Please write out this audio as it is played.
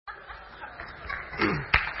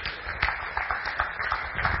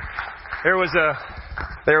There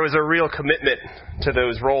was a real commitment to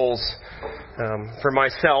those roles. For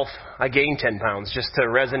myself, I gained 10 pounds just to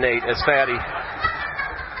resonate as fatty.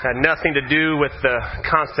 Had nothing to do with the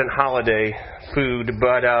constant holiday food,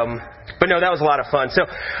 but no, that was a lot of fun. So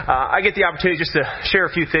I get the opportunity just to share a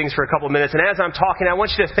few things for a couple of minutes. And as I'm talking, I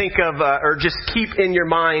want you to think of, or just keep in your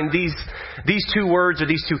mind these two words or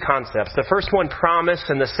these two concepts. The first one, promise,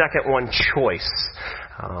 and the second one, choice.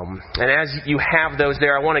 And as you have those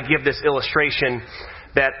there, I want to give this illustration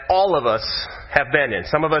that all of us have been in.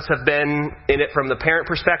 Some of us have been in it from the parent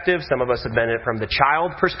perspective. Some of us have been in it from the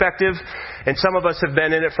child perspective. And some of us have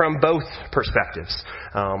been in it from both perspectives.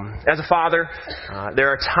 As a father, there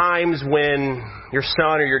are times when your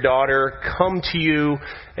son or your daughter come to you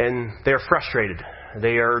and they're frustrated.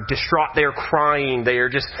 They are distraught. They are crying. They are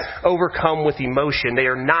just overcome with emotion. They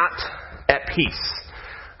are not at peace.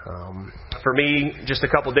 For me, just a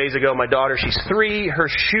couple days ago, my daughter, she's 3, her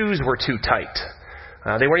shoes were too tight.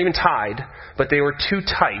 They weren't even tied, but they were too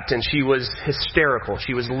tight, and she was hysterical.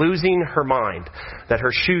 She was losing her mind that her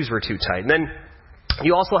shoes were too tight. And then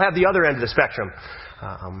you also have the other end of the spectrum,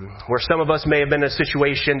 where some of us may have been in a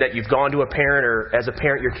situation that you've gone to a parent, or as a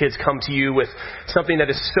parent, your kids come to you with something that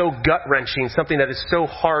is so gut-wrenching, something that is so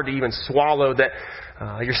hard to even swallow, that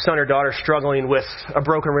your son or daughter struggling with a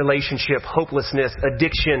broken relationship, hopelessness,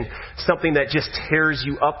 addiction, something that just tears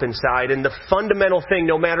you up inside. And the fundamental thing,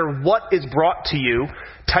 no matter what is brought to you,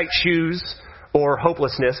 tight shoes or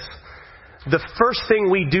hopelessness, the first thing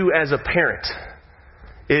we do as a parent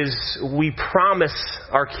is we promise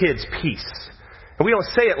our kids peace. And we don't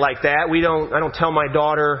say it like that. I don't tell my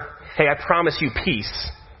daughter, hey, I promise you peace.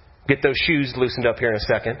 Get those shoes loosened up here in a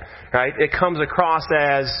second. Right? It comes across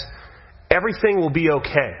as everything will be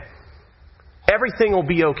okay. Everything will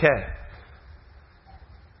be okay.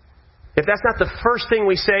 If that's not the first thing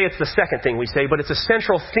we say, it's the second thing we say, but it's a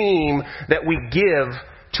central theme that we give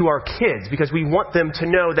to our kids because we want them to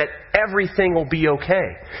know that everything will be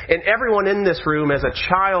okay. And everyone in this room, as a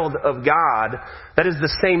child of God, that is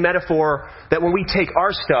the same metaphor that when we take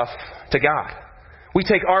our stuff to God, we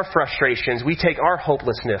take our frustrations, we take our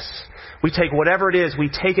hopelessness, we take whatever it is, we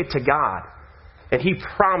take it to God. And He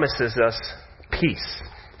promises us peace.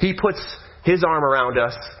 He puts His arm around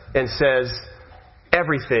us and says,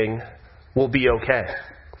 everything will be okay.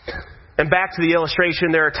 And back to the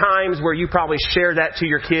illustration, there are times where you probably share that to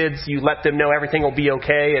your kids. You let them know everything will be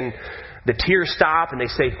okay, and the tears stop, and they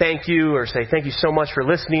say thank you, or say thank you so much for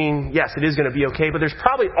listening. Yes, it is going to be okay. But there's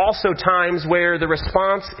probably also times where the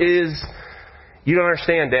response is, you don't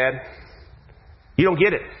understand, Dad. You don't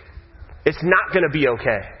get it. It's not going to be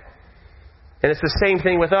okay. And it's the same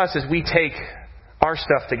thing with us as we take our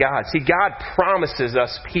stuff to God. See, God promises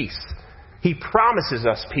us peace. He promises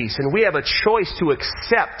us peace, and we have a choice to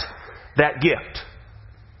accept that gift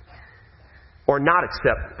or not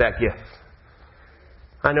accept that gift.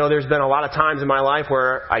 I know there's been a lot of times in my life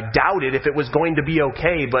where I doubted if it was going to be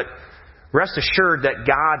okay, but rest assured that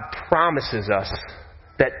God promises us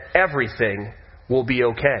that everything will be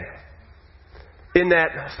okay. In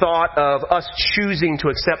that thought of us choosing to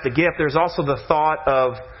accept the gift, there's also the thought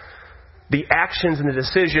of the actions and the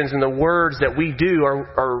decisions and the words that we do.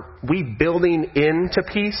 Are we building into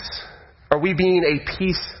peace? Are we being a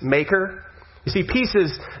peacemaker? You see, peace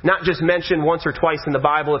is not just mentioned once or twice in the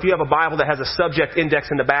Bible. If you have a Bible that has a subject index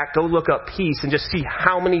in the back, go look up peace and just see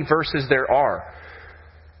how many verses there are.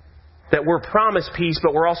 That we're promised peace,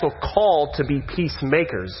 but we're also called to be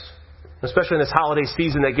peacemakers. Especially in this holiday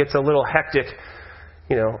season that gets a little hectic.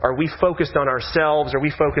 You know, are we focused on ourselves? Are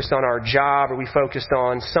we focused on our job? Are we focused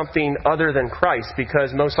on something other than Christ?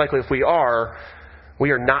 Because most likely if we are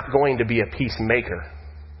not going to be a peacemaker.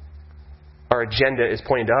 Our agenda is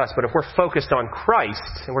pointing to us. But if we're focused on Christ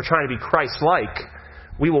and we're trying to be Christ-like,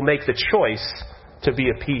 we will make the choice to be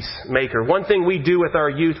a peacemaker. One thing we do with our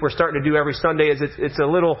youth, we're starting to do every Sunday, is it's a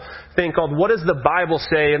little thing called What Does the Bible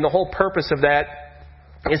Say? And the whole purpose of that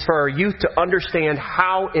is for our youth to understand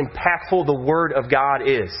how impactful the Word of God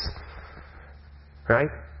is. Right?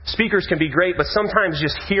 Speakers can be great, but sometimes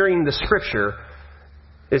just hearing the Scripture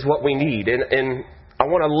is what we need. And I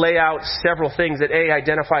want to lay out several things that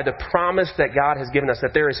identify the promise that God has given us,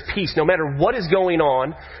 that there is peace. No matter what is going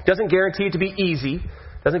on, doesn't guarantee it to be easy,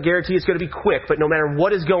 doesn't guarantee it's going to be quick, but no matter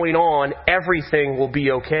what is going on, everything will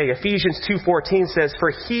be okay. Ephesians 2:14 says,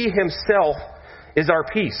 "For He Himself is our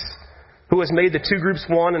peace, who has made the two groups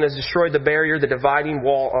one and has destroyed the barrier, the dividing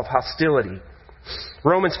wall of hostility."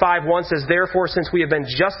 Romans 5:1 says, "Therefore, since we have been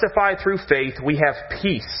justified through faith, we have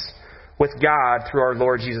peace with God through our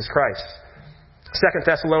Lord Jesus Christ." 2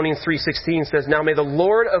 Thessalonians 3:16 says, "Now may the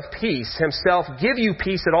Lord of peace himself give you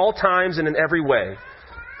peace at all times and in every way.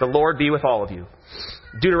 The Lord be with all of you."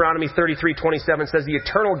 Deuteronomy 33:27 says, "The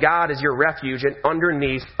eternal God is your refuge, and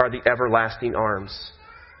underneath are the everlasting arms."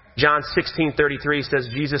 John 16:33 says,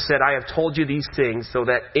 Jesus said, "I have told you these things so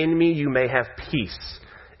that in me you may have peace.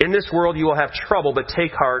 In this world you will have trouble, but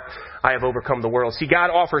take heart, I have overcome the world." See, God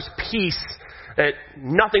offers peace that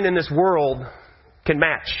nothing in this world can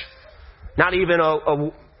match. Not even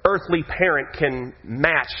a earthly parent can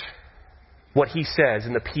match what He says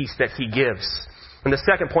and the peace that He gives. And the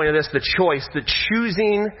second point of this, the choice, the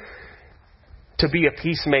choosing to be a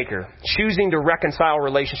peacemaker, choosing to reconcile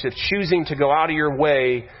relationships, choosing to go out of your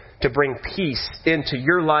way to bring peace into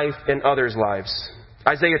your life and others' lives.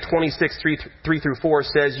 Isaiah 26:3-4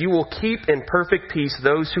 says, "You will keep in perfect peace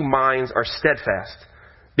those whose minds are steadfast,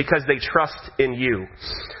 because they trust in you.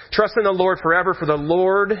 Trust in the Lord forever, for the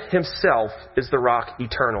Lord Himself is the rock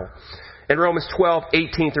eternal." In Romans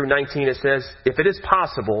 12:18-19 it says, "If it is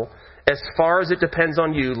possible, as far as it depends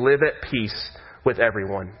on you, live at peace with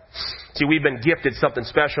everyone." See, we've been gifted something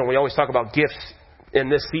special, and we always talk about gifts in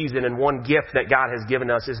this season, and one gift that God has given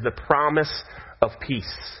us is the promise of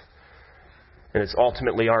peace. And it's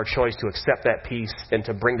ultimately our choice to accept that peace and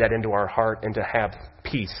to bring that into our heart and to have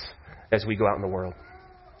peace as we go out in the world.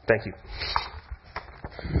 Thank you.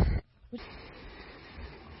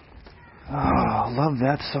 Oh, love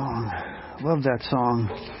that song. Love that song.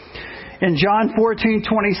 In John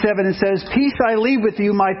 14:27 it says, "Peace I leave with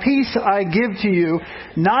you, my peace I give to you.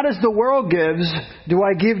 Not as the world gives, do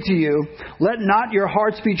I give to you. Let not your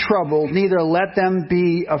hearts be troubled, neither let them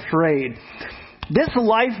be afraid." This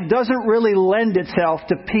life doesn't really lend itself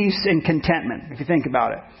to peace and contentment, if you think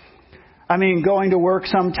about it. I mean, going to work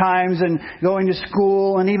sometimes and going to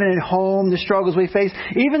school and even at home, the struggles we face.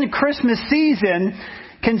 Even the Christmas season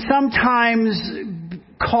can sometimes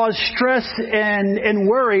cause stress and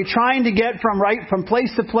worry, trying to get from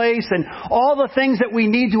place to place, and all the things that we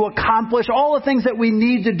need to accomplish, all the things that we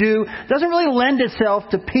need to do, doesn't really lend itself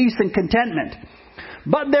to peace and contentment.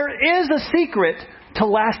 But there is a secret to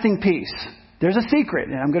lasting peace. There's a secret,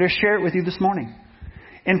 and I'm going to share it with you this morning.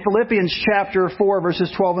 In Philippians chapter 4,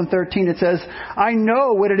 verses 12 and 13, it says, "I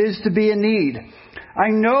know what it is to be in need. I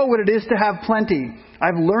know what it is to have plenty.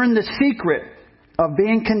 I've learned the secret of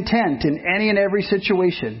being content in any and every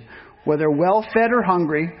situation, whether well-fed or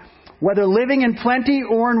hungry, whether living in plenty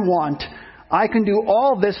or in want. I can do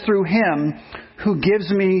all this through Him who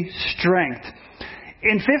gives me strength."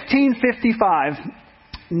 In 1555,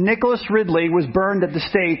 Nicholas Ridley was burned at the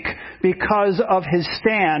stake because of his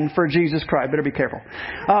stand for Jesus Christ. Better be careful.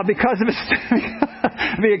 Because of his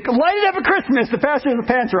light it up at Christmas. The pastor's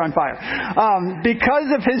pants are on fire.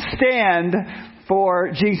 Because of his stand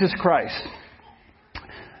for Jesus Christ.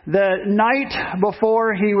 The night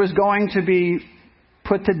before he was going to be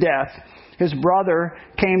put to death, his brother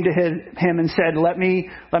came to him and said, let me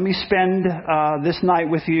spend this night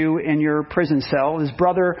with you in your prison cell. His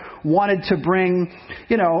brother wanted to bring,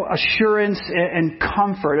 assurance and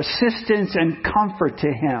comfort, assistance and comfort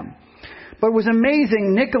to him. But it was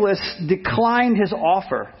amazing. Nicholas declined his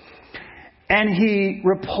offer. And he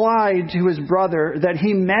replied to his brother that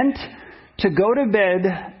he meant to go to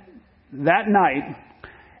bed that night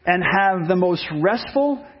and have the most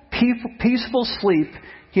restful, peaceful sleep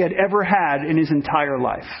he had ever had in his entire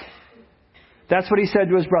life. That's what he said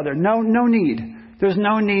to his brother. No need. There's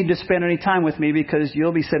no need to spend any time with me because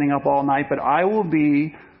you'll be sitting up all night, but I will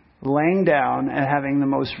be laying down and having the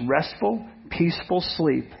most restful, peaceful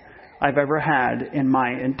sleep I've ever had in my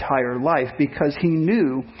entire life, because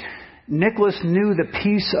Nicholas knew the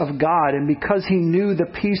peace of God, and because he knew the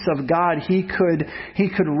peace of God, he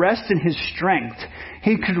could rest in his strength.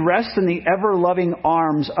 He could rest in the ever-loving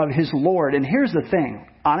arms of his Lord. And here's the thing.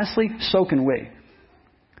 Honestly, so can we.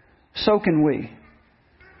 So can we.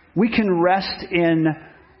 We can rest in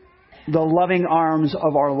the loving arms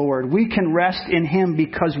of our Lord. We can rest in Him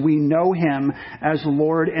because we know Him as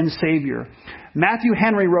Lord and Savior. Matthew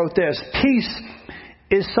Henry wrote this: "Peace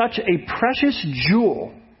is such a precious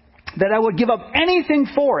jewel that I would give up anything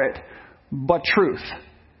for it but truth."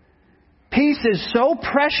 Peace is so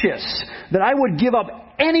precious that I would give up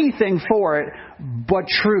anything for it but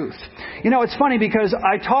truth. It's funny because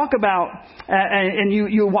I talk about, and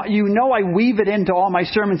I weave it into all my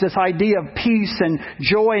sermons, this idea of peace and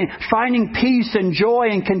joy, finding peace and joy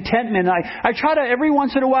and contentment. I try to, every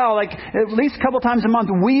once in a while, like at least a couple times a month,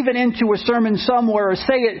 weave it into a sermon somewhere or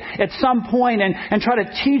say it at some point and try to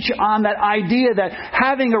teach on that idea that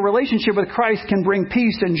having a relationship with Christ can bring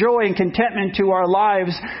peace and joy and contentment to our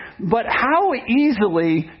lives. But how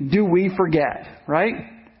easily do we forget, right?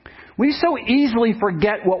 We so easily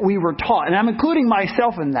forget what we were taught, and I'm including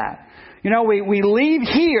myself in that. You know, we leave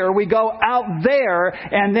here, we go out there,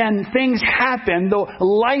 and then things happen,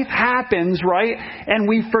 life happens, right? And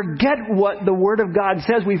we forget what the Word of God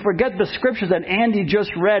says. We forget the scriptures that Andy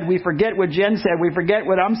just read. We forget what Jen said. We forget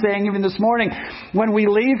what I'm saying even this morning when we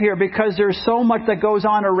leave here, because there's so much that goes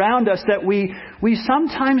on around us that we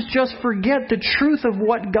sometimes just forget the truth of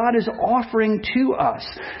what God is offering to us.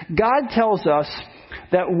 God tells us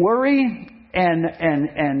that worry and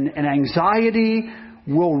anxiety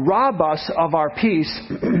will rob us of our peace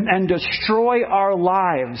and destroy our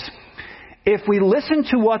lives if we listen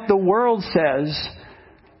to what the world says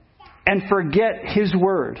and forget His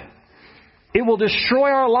Word. It will destroy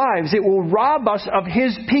our lives. It will rob us of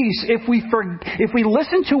His peace if we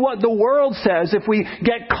listen to what the world says, if we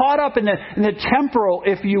get caught up in the temporal,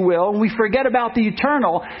 if you will, and we forget about the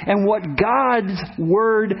eternal and what God's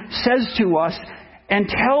Word says to us and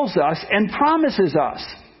tells us and promises us.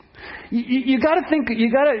 You got to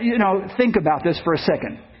think about this for a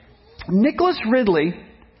second. Nicholas Ridley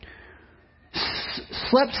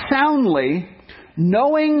slept soundly,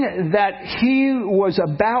 knowing that he was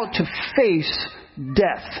about to face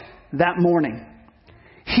death that morning.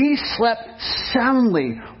 He slept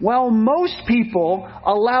soundly, while most people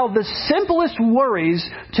allow the simplest worries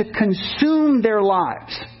to consume their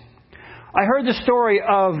lives. I heard the story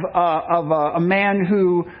of a man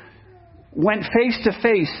who went face to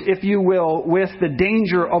face, if you will, with the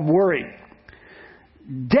danger of worry.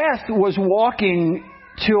 Death was walking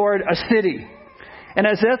toward a city. And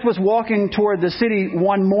as Death was walking toward the city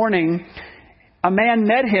one morning, a man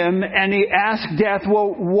met him and he asked Death,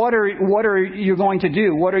 well, what are you going to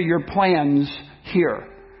do? What are your plans here?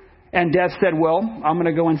 And Death said, well, I'm going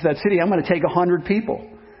to go into that city. I'm going to take 100 people.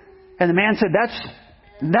 And the man said,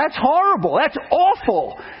 that's horrible. That's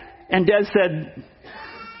awful. And Death said,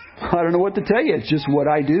 I don't know what to tell you. It's just what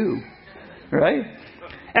I do. Right?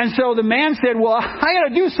 And so the man said, well, I got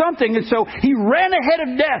to do something. And so he ran ahead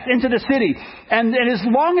of Death into the city. And as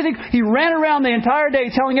long as he ran around the entire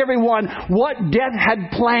day telling everyone what Death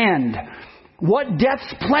had planned. What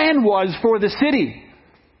Death's plan was for the city.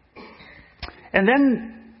 And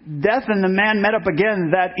then Death and the man met up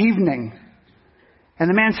again that evening. And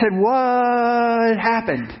the man said, what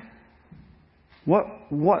happened?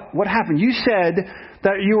 What happened? You said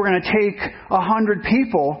that you were going to take 100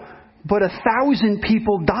 people, but 1,000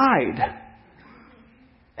 people died.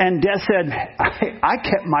 And Death said, I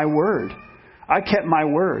kept my word. I kept my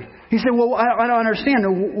word. He said, well, I don't understand.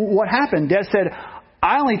 What happened? Death said,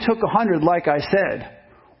 I only took 100 like I said.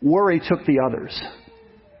 Worry took the others.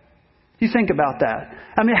 You think about that.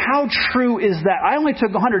 I mean, how true is that? I only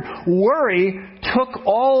took 100. Worry took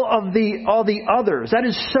all the others. That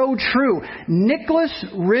is so true. Nicholas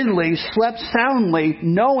Ridley slept soundly,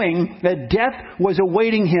 knowing that death was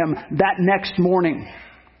awaiting him that next morning.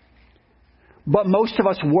 But most of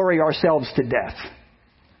us worry ourselves to death.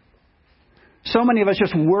 So many of us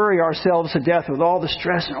just worry ourselves to death with all the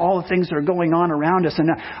stress and all the things that are going on around us. And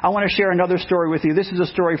I want to share another story with you. This is a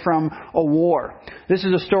story from a war. This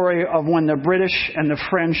is a story of when the British and the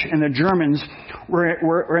French and the Germans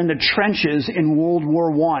were in the trenches in World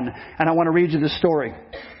War I. And I want to read you the story.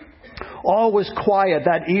 All was quiet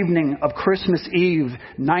that evening of Christmas Eve,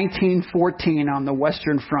 1914, on the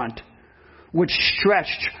Western Front, which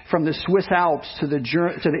stretched from the Swiss Alps to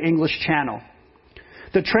the English Channel.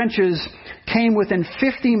 The trenches came within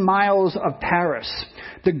 50 miles of Paris.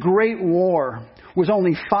 The Great War was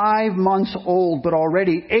only 5 months old, but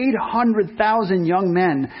already 800,000 young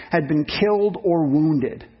men had been killed or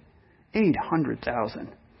wounded. 800,000.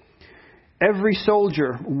 Every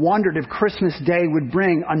soldier wondered if Christmas Day would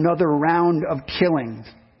bring another round of killings.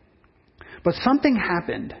 But something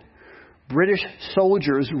happened. British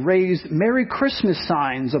soldiers raised Merry Christmas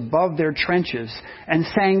signs above their trenches and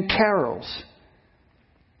sang carols.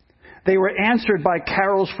 They were answered by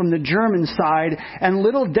carols from the German side and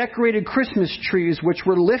little decorated Christmas trees which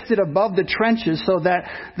were lifted above the trenches so that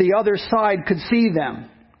the other side could see them.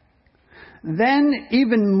 Then,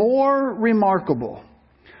 even more remarkable,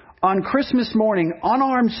 on Christmas morning,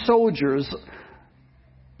 unarmed soldiers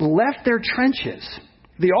left their trenches.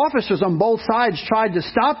 The officers on both sides tried to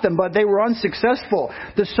stop them, but they were unsuccessful.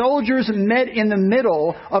 The soldiers met in the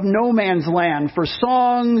middle of no man's land for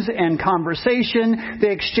songs and conversation.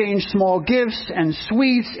 They exchanged small gifts and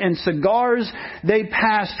sweets and cigars. They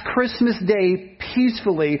passed Christmas Day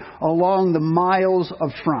peacefully along the miles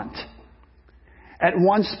of front. At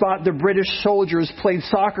one spot, the British soldiers played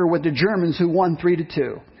soccer with the Germans, who won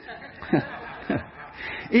 3-2.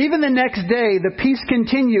 Even the next day, the peace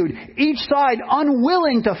continued, each side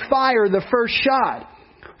unwilling to fire the first shot.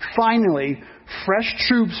 Finally, fresh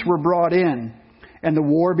troops were brought in, and the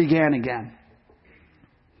war began again.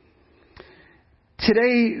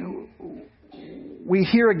 Today, we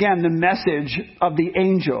hear again the message of the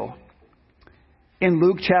angel in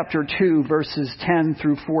Luke chapter 2, verses 10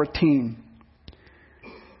 through 14.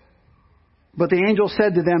 But the angel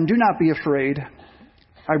said to them, "Do not be afraid.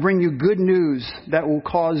 I bring you good news that will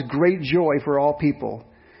cause great joy for all people.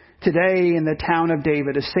 Today in the town of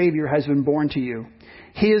David, a Savior has been born to you.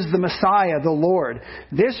 He is the Messiah, the Lord.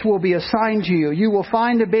 This will be a sign to you. You will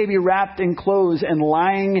find a baby wrapped in clothes and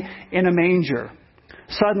lying in a manger."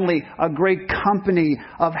 Suddenly, a great company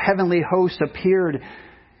of heavenly hosts appeared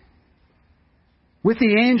with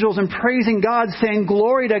the angels and praising God, saying,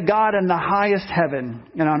 "Glory to God in the highest heaven,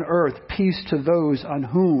 and on earth peace to those on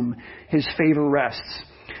whom His favor rests."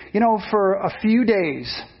 You know, for a few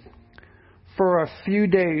days,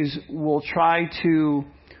 we'll try to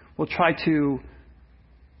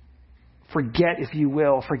forget, if you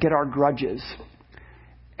will, forget our grudges,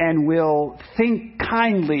 and we'll think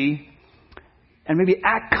kindly and maybe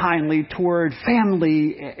act kindly toward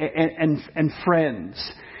family and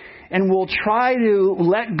friends. And we'll try to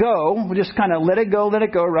let go. We'll just kind of let it go,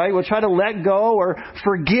 right? We'll try to let go or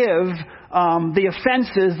forgive the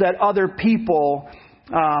offenses that other people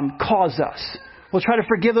cause us. We'll try to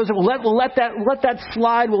forgive those. We'll let that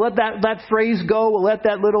slide. We'll let that phrase go. We'll let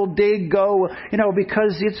that little dig go. You know,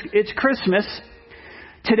 because it's Christmas.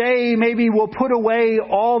 Today, maybe we'll put away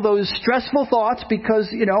all those stressful thoughts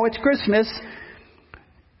because, you know, it's Christmas.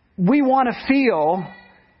 We want to feel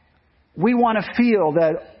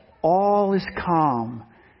that all is calm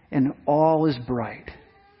and all is bright.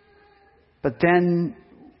 But then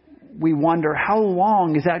we wonder, how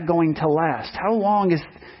long is that going to last? How long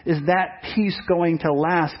is that peace going to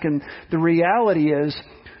last? And the reality is,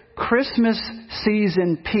 Christmas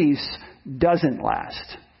season peace doesn't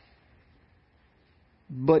last.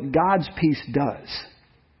 But God's peace does.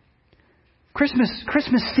 Christmas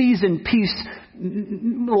season peace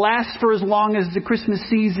lasts for as long as the Christmas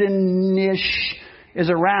season-ish is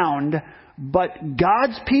around, but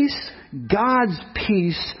God's peace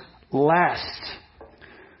lasts.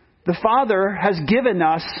 The Father has given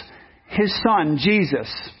us His Son, Jesus,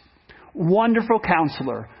 Wonderful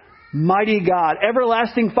Counselor, Mighty God,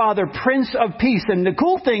 Everlasting Father, Prince of Peace. And the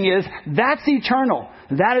cool thing is, that's eternal.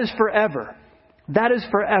 That is forever. That is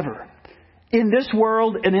forever. In this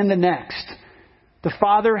world and in the next. The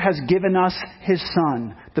Father has given us His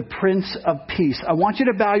Son, the Prince of Peace. I want you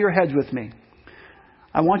to bow your heads with me.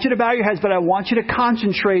 I want you to bow your heads, but I want you to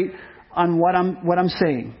concentrate on what I'm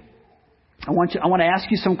saying. I want to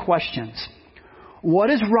ask you some questions. What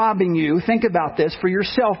is robbing you? Think about this for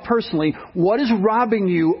yourself personally. What is robbing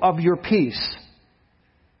you of your peace?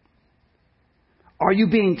 Are you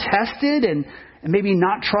being tested and maybe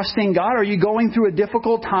not trusting God? Are you going through a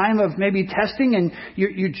difficult time of maybe testing and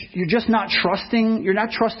you're just not trusting? You're not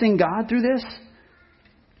trusting God through this?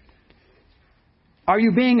 Are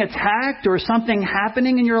you being attacked or something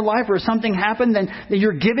happening in your life or something happened that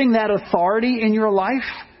you're giving that authority in your life?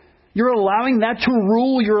 You're allowing that to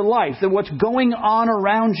rule your life. That what's going on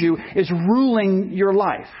around you is ruling your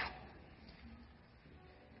life.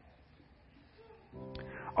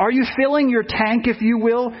 Are you filling your tank, if you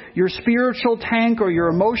will, your spiritual tank or your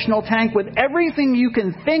emotional tank with everything you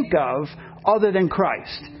can think of other than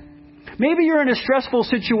Christ? Maybe you're in a stressful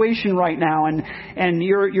situation right now and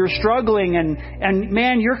you're struggling and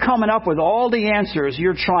man, you're coming up with all the answers.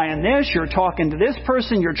 You're trying this, you're talking to this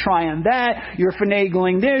person, you're trying that, you're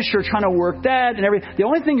finagling this, you're trying to work that and everything. The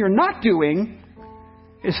only thing you're not doing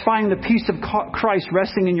is finding the peace of Christ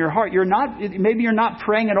resting in your heart. Maybe you're not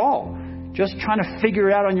praying at all, just trying to figure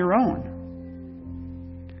it out on your own.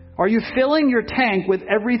 Are you filling your tank with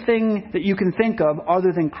everything that you can think of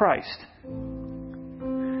other than Christ?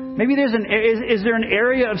 Maybe is there an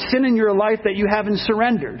area of sin in your life that you haven't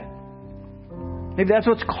surrendered? Maybe that's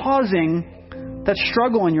what's causing that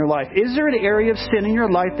struggle in your life. Is there an area of sin in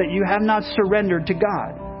your life that you have not surrendered to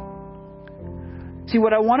God? See,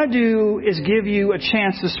 what I want to do is give you a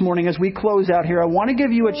chance this morning as we close out here. I want to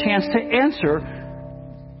give you a chance to answer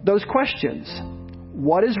those questions.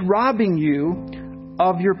 What is robbing you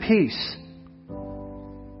of your peace?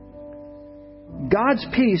 God's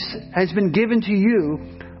peace has been given to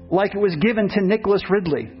you like it was given to Nicholas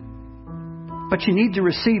Ridley. But you need to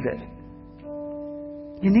receive it.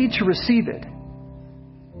 You need to receive it.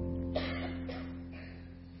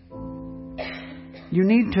 You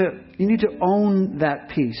need to own that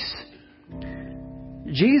peace.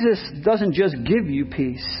 Jesus doesn't just give you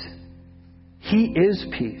peace. He is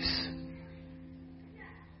peace.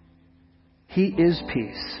 He is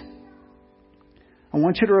peace. I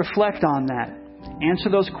want you to reflect on that. Answer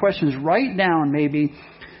those questions. Write down maybe.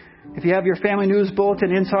 If you have your family news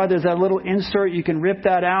bulletin inside, there's that little insert. You can rip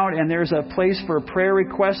that out, and there's a place for a prayer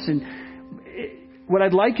request. And what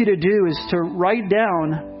I'd like you to do is to write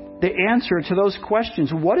down the answer to those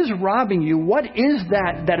questions. What is robbing you? What is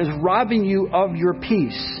that is robbing you of your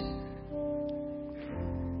peace?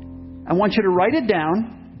 I want you to write it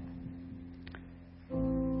down.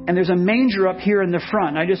 And there's a manger up here in the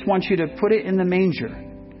front. I just want you to put it in the manger.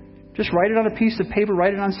 Just write it on a piece of paper,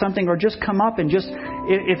 write it on something, or just come up and just,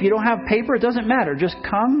 if you don't have paper, it doesn't matter. Just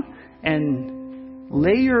come and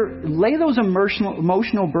lay those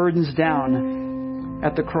emotional burdens down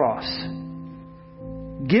at the cross.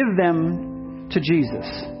 Give them to Jesus.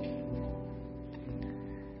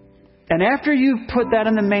 And after you've put that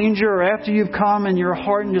in the manger, or after you've come in your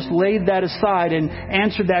heart and just laid that aside and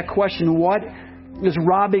answered that question, what is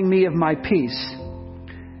robbing me of my peace?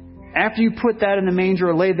 After you put that in the manger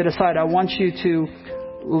or laid that aside, I want you to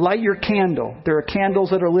light your candle. There are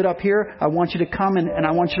candles that are lit up here. I want you to come and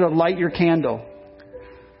I want you to light your candle.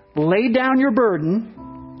 Lay down your burden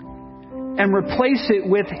and replace it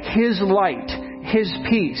with His light, His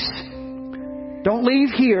peace. Don't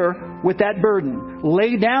leave here with that burden.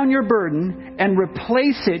 Lay down your burden and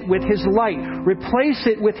replace it with His light. Replace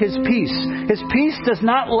it with His peace. His peace does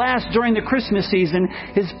not last during the Christmas season.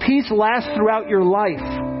 His peace lasts throughout your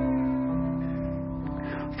life.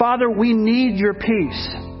 Father, we need your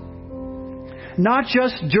peace. Not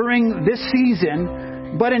just during this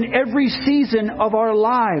season, but in every season of our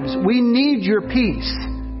lives. We need your peace.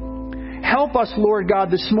 Help us, Lord God,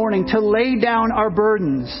 this morning to lay down our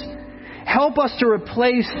burdens. Help us to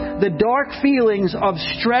replace the dark feelings of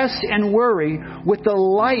stress and worry with the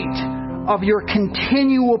light of your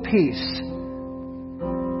continual peace.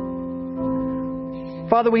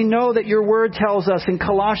 Father, we know that your word tells us in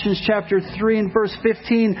Colossians chapter 3 and verse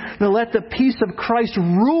 15 to let the peace of Christ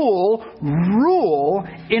rule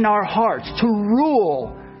in our hearts, to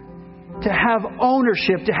rule, to have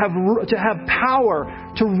ownership, to have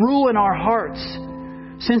power, to rule in our hearts.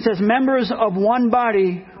 Since as members of one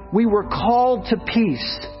body, we were called to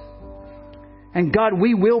peace. And God,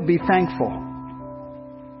 we will be thankful.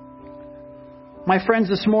 My friends,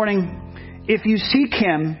 this morning, if you seek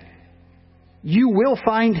Him, you will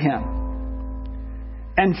find Him.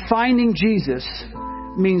 And finding Jesus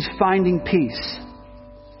means finding peace.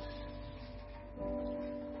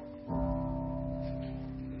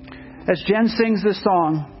 As Jen sings this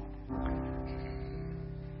song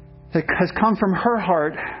that has come from her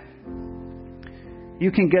heart,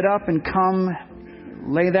 you can get up and come,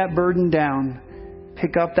 lay that burden down,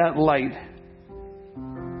 pick up that light,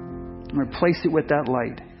 and replace it with that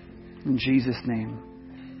light. In Jesus' name.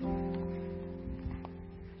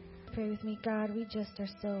 Pray with me. God, we just are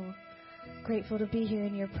so grateful to be here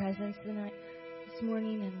in your presence this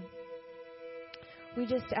morning, and we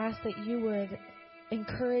just ask that you would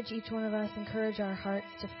encourage each one of us, encourage our hearts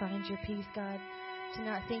to find your peace, God, to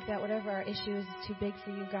not think that whatever our issue is too big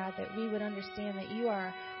for you, God, that we would understand that you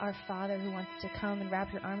are our Father who wants to come and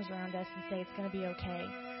wrap your arms around us and say it's going to be okay.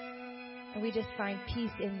 And we just find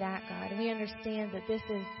peace in that, God, and we understand that this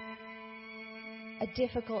is a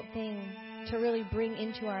difficult thing to really bring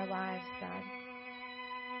into our lives, God.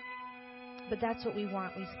 But that's what we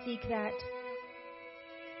want. We seek that.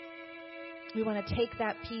 We want to take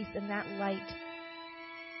that peace and that light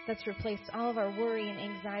that's replaced all of our worry and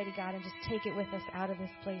anxiety, God, and just take it with us out of this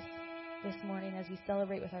place this morning as we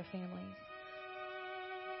celebrate with our families.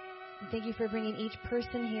 And thank you for bringing each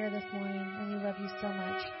person here this morning, and we love you so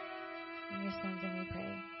much. In your Son's name we pray.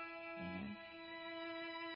 Amen.